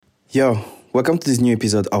Yo, welcome to this new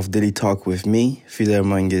episode of Daily Talk with me, Fidel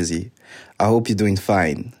Mangezi. I hope you're doing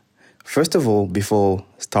fine. First of all, before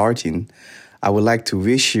starting, I would like to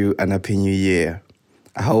wish you an happy new year.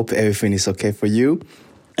 I hope everything is okay for you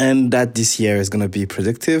and that this year is going to be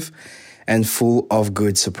productive and full of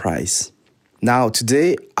good surprise. Now,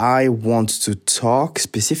 today I want to talk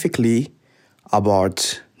specifically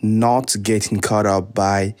about not getting caught up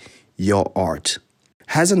by your art.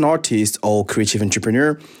 As an artist or creative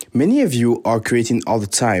entrepreneur, many of you are creating all the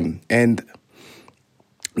time, and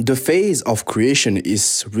the phase of creation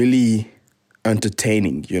is really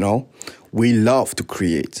entertaining, We love to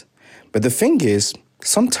create. But the thing is,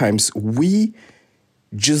 sometimes we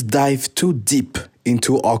just dive too deep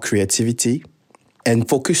into our creativity and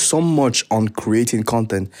focus so much on creating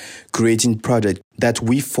content, creating product, that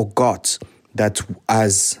we forgot that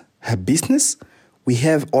as a business, we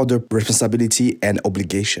have other responsibility and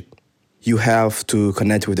obligation. You have to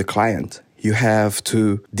connect with the client. You have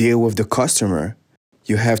to deal with the customer.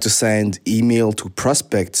 You have to send email to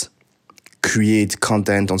prospects, create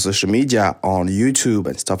content on social media, on YouTube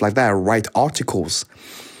and stuff like that, write articles.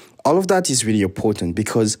 All of that is really important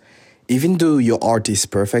because even though your art is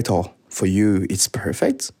perfect, or for you it's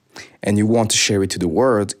perfect, and you want to share it to the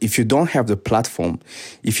world, if you don't have the platform,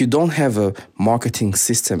 if you don't have a marketing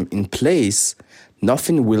system in place,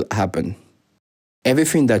 nothing will happen.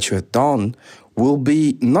 Everything that you have done will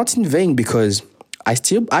be not in vain because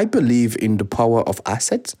I believe in the power of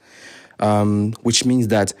assets, which means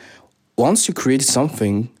that once you create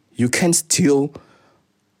something, you can still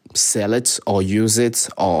sell it or use it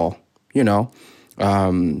or,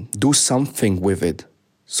 do something with it.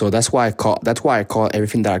 So that's why I call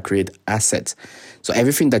everything that I create assets. So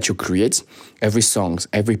everything that you create, every songs,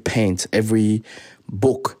 every paint, every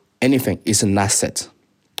book, anything is an asset.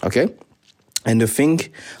 Okay? And the thing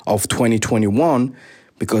of 2021,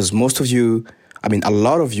 because a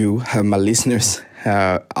lot of you, my listeners,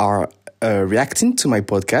 are reacting to my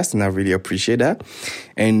podcast, and I really appreciate that.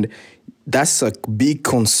 And that's a big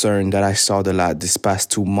concern that I saw this past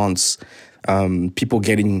 2 months. People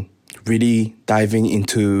getting really diving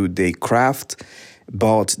into their craft,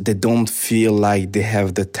 but they don't feel like they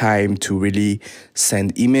have the time to really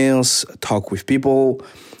send emails, talk with people,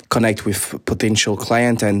 connect with potential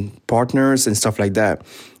clients and partners and stuff like that.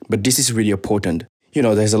 But this is really important.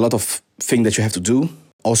 There's a lot of things that you have to do.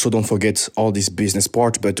 Also, don't forget all this business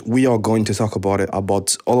part, but we are going to talk about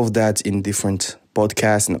all of that in different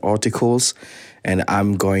podcasts and articles. And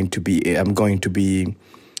I'm going to be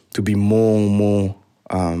more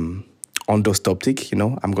on those topics,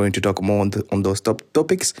 I'm going to talk more on those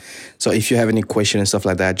topics. So if you have any questions and stuff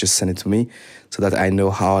like that, just send it to me so that I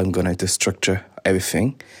know how I'm going to structure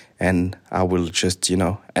everything. And I will just,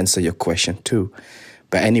 answer your question too.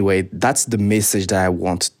 But anyway, that's the message that I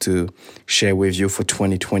want to share with you for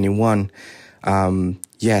 2021.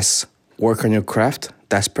 Yes, work on your craft.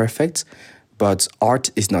 That's perfect. But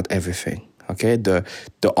art is not everything. Okay? The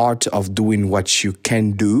art of doing what you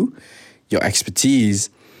can do, your expertise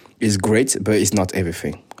is great, but it's not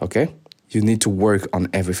everything. Okay? You need to work on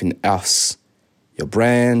everything else. Your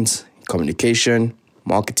brand, communication,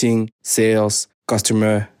 marketing, sales,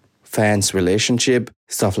 customer, fans, relationship,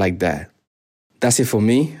 stuff like that. That's it for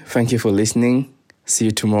me. Thank you for listening. See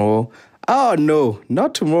you tomorrow. Oh, no,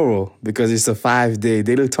 not tomorrow, because it's a 5-day.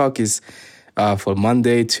 Daily Talk is for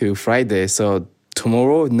Monday to Friday. So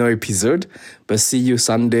tomorrow, no episode, but see you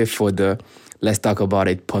Sunday for the Let's Talk About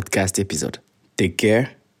It podcast episode. Take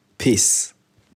care. Peace.